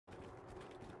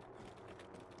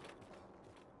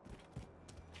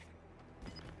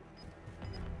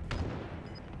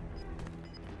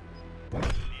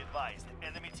advised.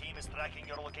 Enemy team is tracking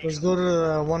your location. Let's go to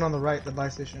the one on the right, the buy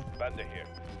station. Banda here.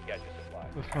 Get your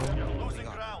supplies. You're losing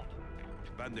ground.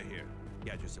 Banda here.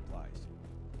 Get your supplies.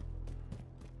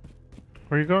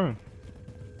 Where are you going?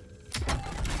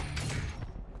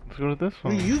 Let's go to this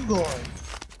one. Where you going?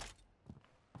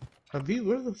 Habib,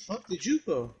 where the fuck did you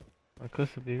go? Acá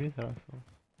se divide eso.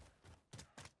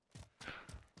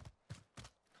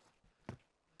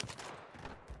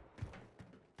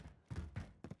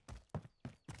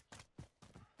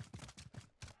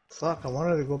 Fuck, I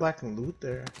wanted to go back and loot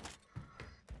there.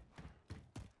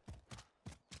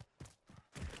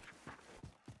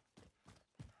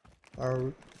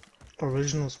 Our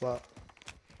original spot.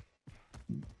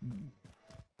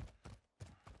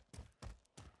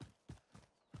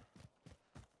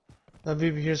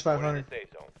 Habib, here's 500.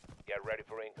 Safe zone. Get ready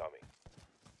for incoming.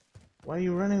 Why are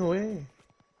you running away?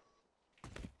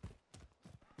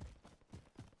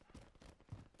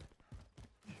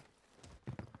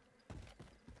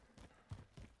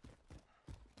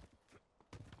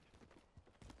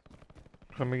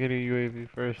 Let me get a UAV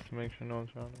first to make sure no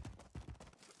one's around.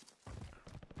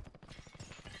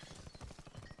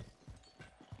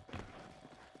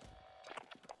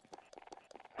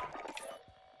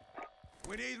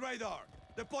 We need radar.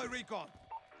 Deploy recon.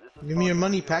 Give me your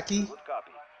money, Packy. Good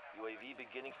copy. UAV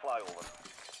beginning flyover.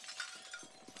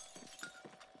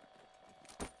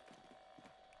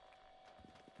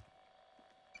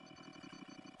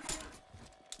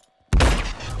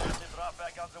 Drop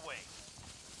back on the way.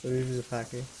 So this is a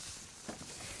Packy.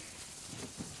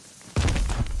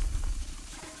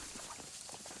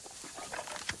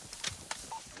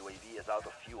 UAV is out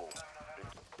of fuel.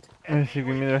 If you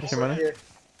give me the rest of your money. Here.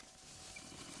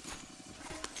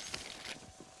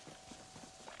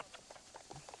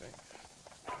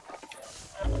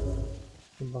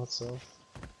 About self.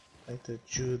 Like the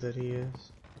Jew that he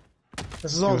is.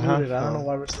 This is all You have looted. I don't know some.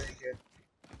 why we're staying here.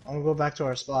 I'm gonna go back to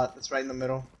our spot. It's right in the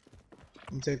middle.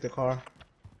 I'm gonna take the car.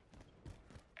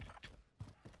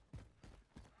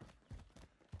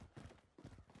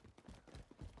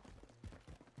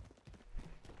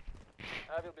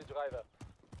 I will be driver.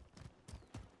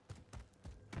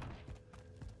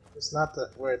 It's not the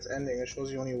where it's ending. It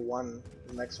shows you only one.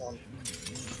 The next one.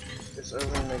 It's early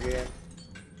in the game.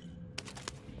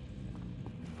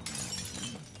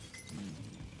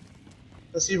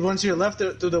 Let's see. Once you're left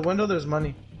through the window, there's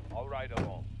money. All right,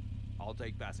 along. I'll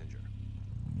take passenger.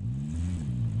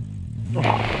 All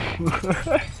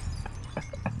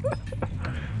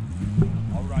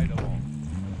right, along.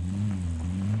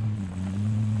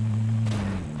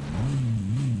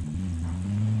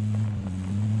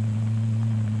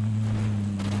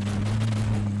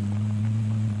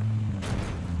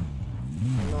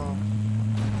 No.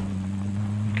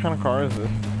 What kind of car is this?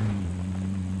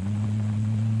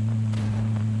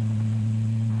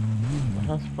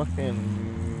 It has fucking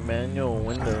manual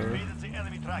windows. Beat the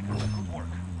enemy tracker. Good work.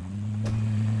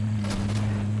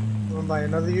 You wanna buy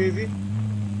another UAV?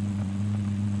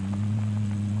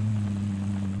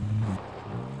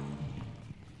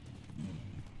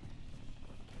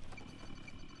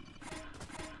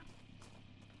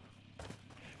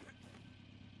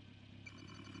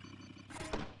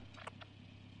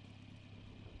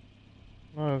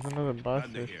 Oh, there's another buy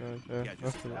Under station here. right there. Get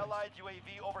That's your it. Allied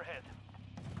UAV overhead.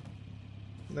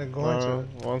 They're going to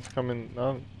it. One's coming.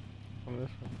 No, from this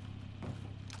one.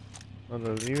 No,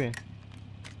 they're leaving.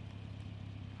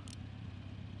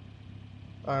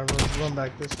 Alright, we're going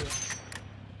back this way.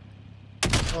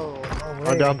 Oh, no way.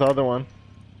 Oh, down the other one.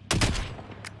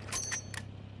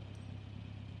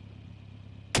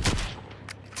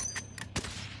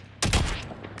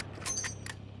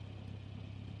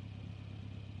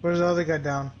 Where's the other guy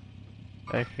down?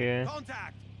 Back here.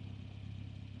 Contact.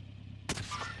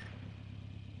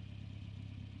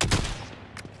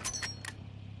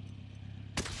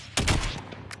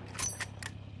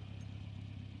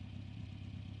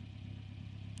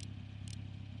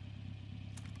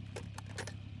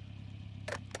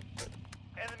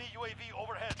 Enemy UAV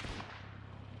overhead.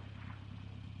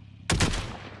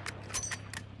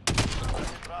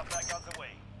 Drop back on the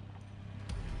way.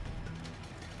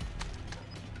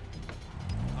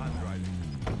 I'm driving.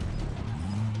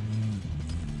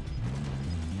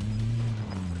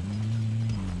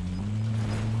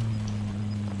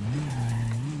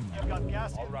 You've got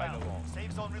gas All right, inbound. along.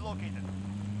 Safe zone relocated.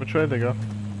 Which way they go?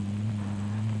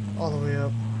 All the way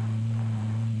up.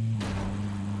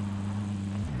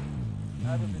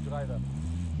 I will be driver.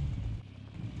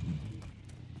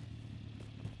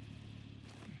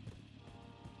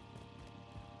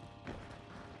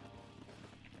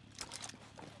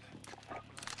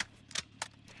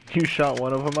 You shot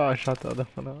one of them out, I shot the other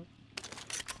one out.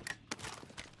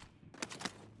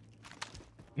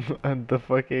 And the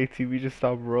fucking ATV just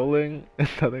stopped rolling, and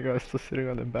the other guy was still sitting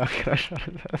on the back, and I shot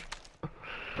his ass.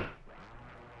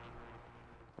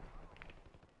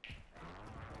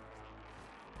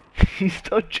 He's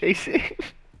still chasing.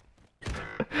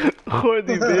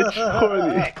 Horny bitch,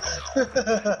 horny.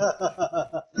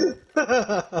 Your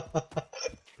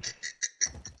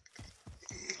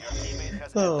teammate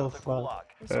has Oh, entered the fuck. gulag.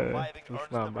 Surviving Let's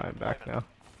earns not them buy it back redeployment. now.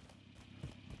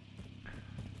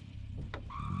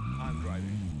 I'm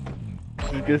driving.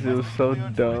 Because it was so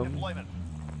Cleared for dumb. redeployment.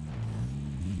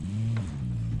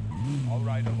 I'll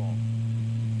ride along.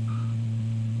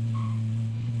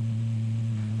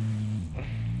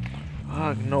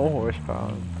 Fuck, no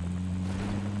horsepower.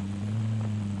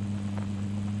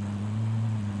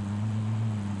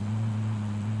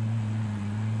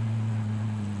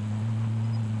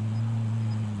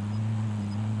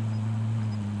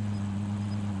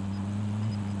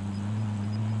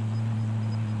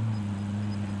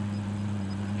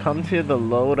 Come to the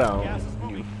lowdown, Gas is you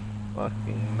moving.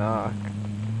 fucking knock.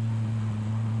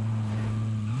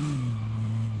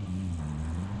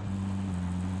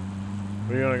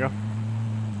 Where you gonna go?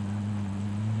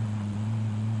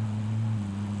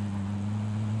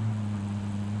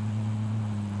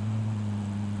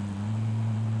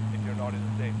 If you're not in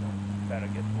the safe zone, better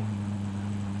get moving.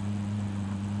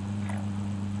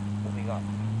 Moving up.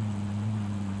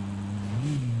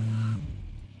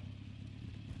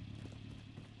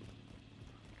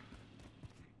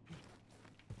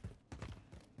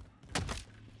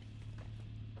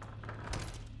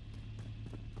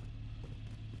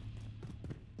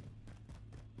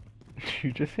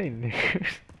 You just say niggers.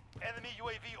 Enemy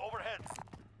UAV overhead.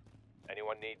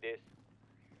 Anyone need this?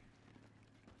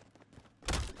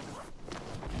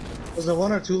 Was there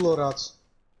 1 or 2 loadouts?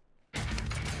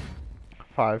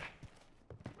 5.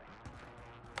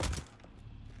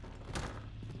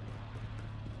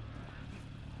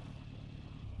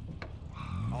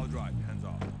 I'll drive. Hands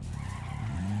off.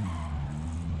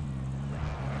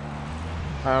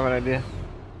 I have an idea.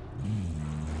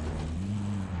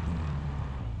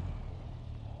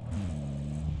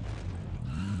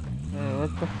 Hey,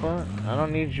 what the fuck? I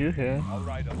don't need you here. I'll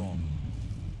ride along.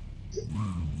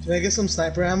 Can I get some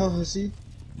sniper ammo, Hasid?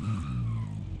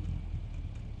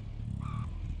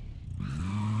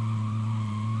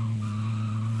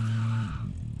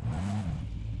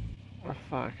 Oh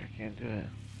fuck, I can't do it.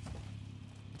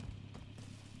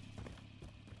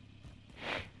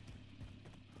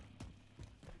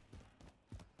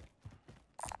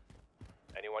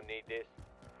 Anyone need this?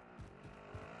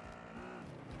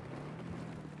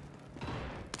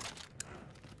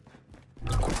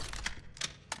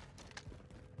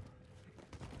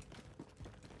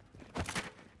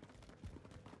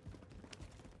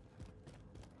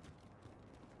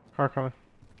 Car coming.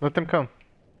 Let them come.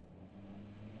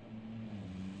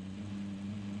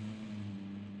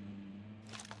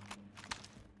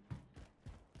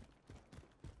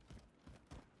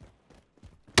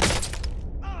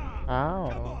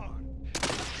 Ow.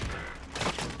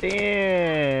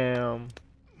 Damn.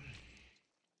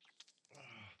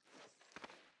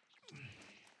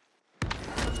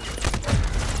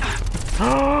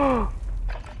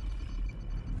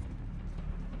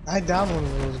 I downed one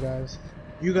of those guys.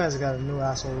 You guys got a new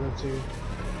asshole rib too. You're in the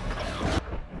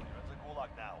gulag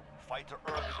now. Fight to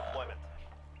earn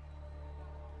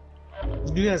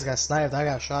redeployment. You guys got sniped, I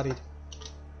got shotted.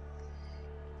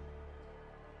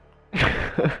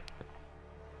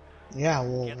 Yeah,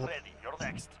 well, Get ready. You're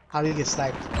next. how do you get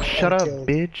sniped? Shut up, Killed.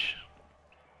 bitch.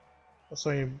 That's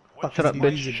why you're Win Shut up, fucking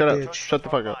this bitch. easy, fight, Shut up. return bitch. to Shut the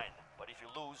front fuck up. line. But if you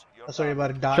lose, you're That's why you're done.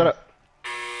 about to die. Shut up.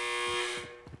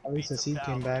 At least Beat the seed them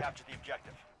came down, back. Capture the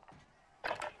objective.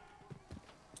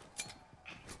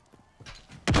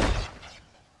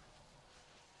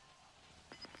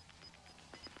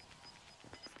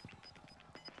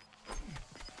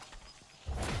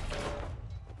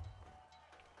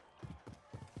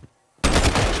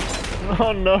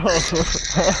 Oh no. It's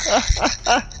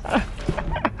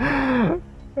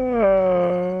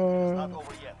not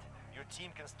over yet. Your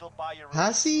team can still buy your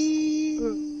release.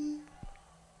 Hassie!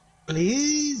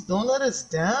 Please, don't let us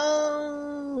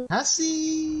down!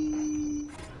 Hassie!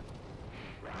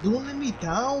 Don't let me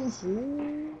down,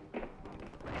 fool!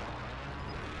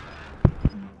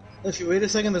 If you wait a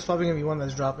second, there's probably gonna be one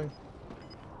that's dropping.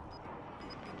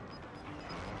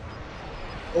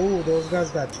 Oh, those guys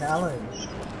got challenged.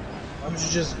 Why don't you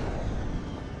just...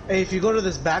 Hey, if you go to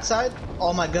this backside,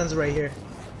 all my guns are right here.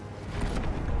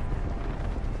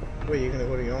 Wait, you're gonna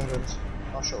go to your own guns?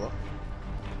 I'll show up.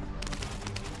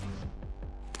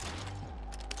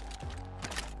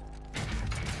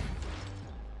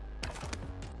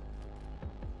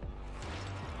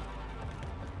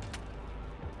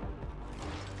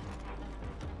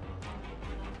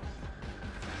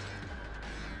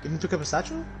 You didn't pick up a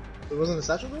satchel? There wasn't a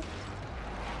satchel there?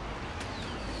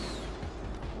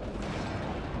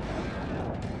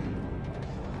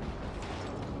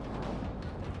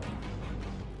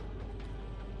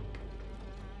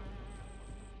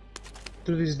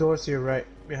 Through these doors to your right,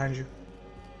 behind you.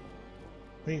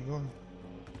 Where are you going?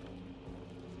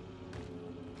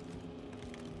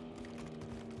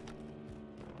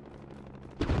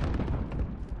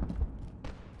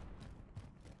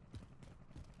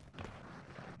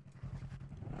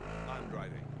 I'm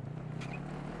driving.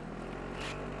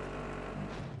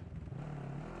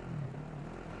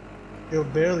 You'll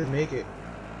barely make it.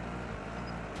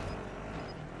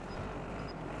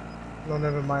 No,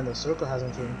 never mind. The circle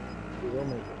hasn't came. You will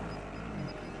make it.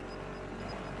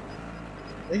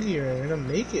 I think you're gonna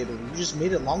make it. You just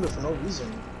made it longer for no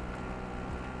reason.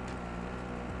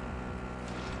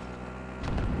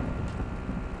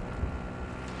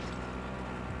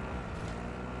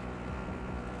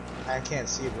 I can't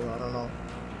see it, bro. I don't know.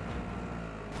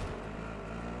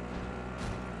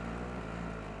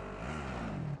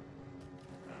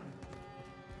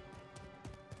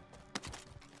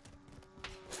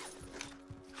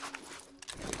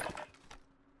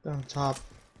 Down top.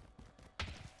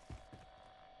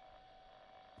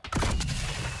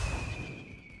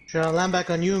 Should I land back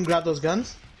on you and grab those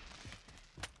guns?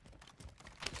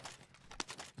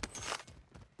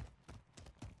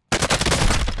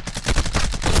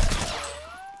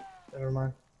 Never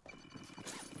mind.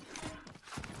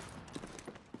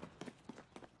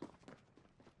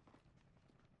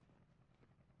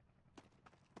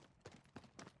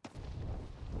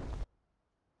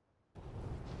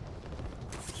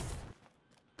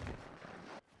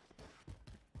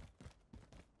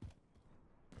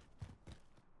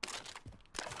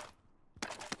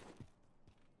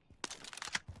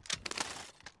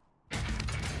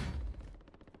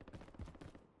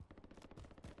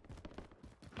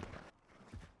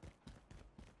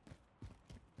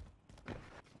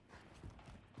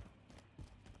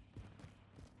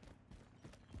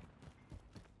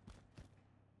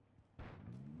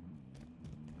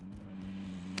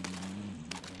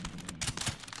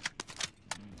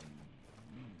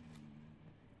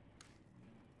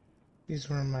 These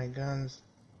were my guns.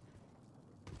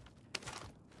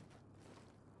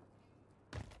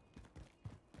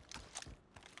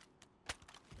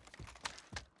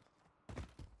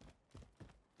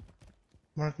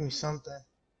 Mark me something.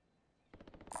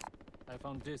 I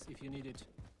found this if you need it.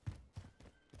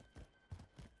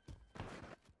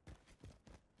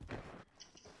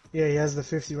 Yeah, he has the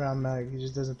 50 round mag. He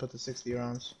just doesn't put the 60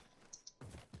 rounds.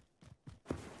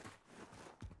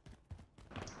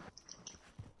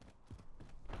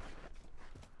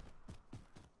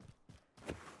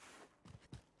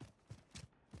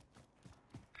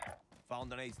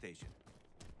 Found an aid station.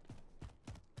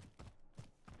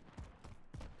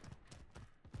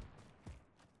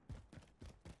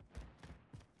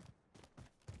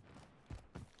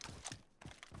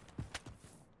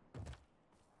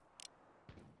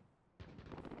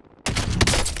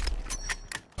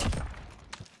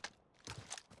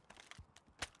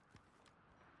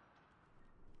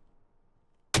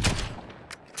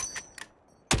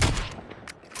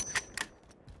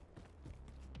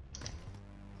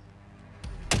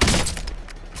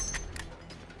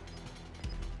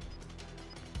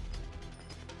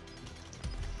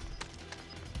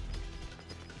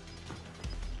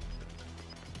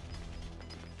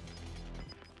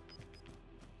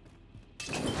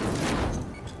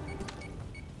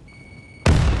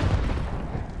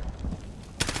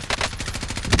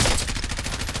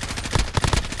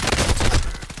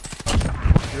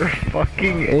 Your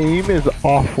fucking aim is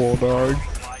awful, dog.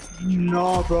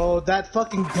 No, bro, that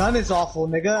fucking gun is awful,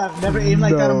 nigga. I've never aimed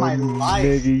like that in my life.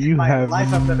 Nigga, you in my have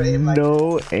life, I've never aimed like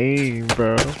no aim,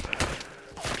 bro.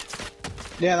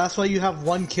 Yeah, that's why you have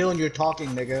one kill and you're talking,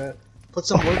 nigga. Put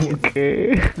some work in.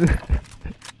 Okay.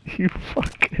 You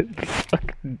fucking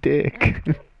suck dick.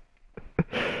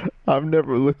 I've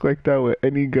never looked like that with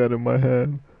any gun in my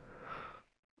hand.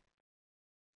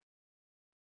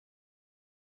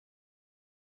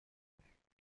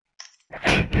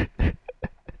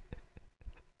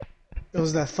 It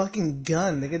was that fucking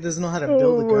gun. Nigga doesn't know how to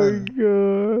build a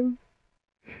gun.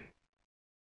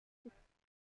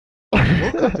 Oh my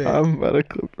god. Look up it. I'm about to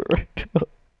clip it right now.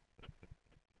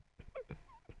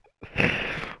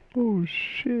 Oh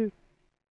shit.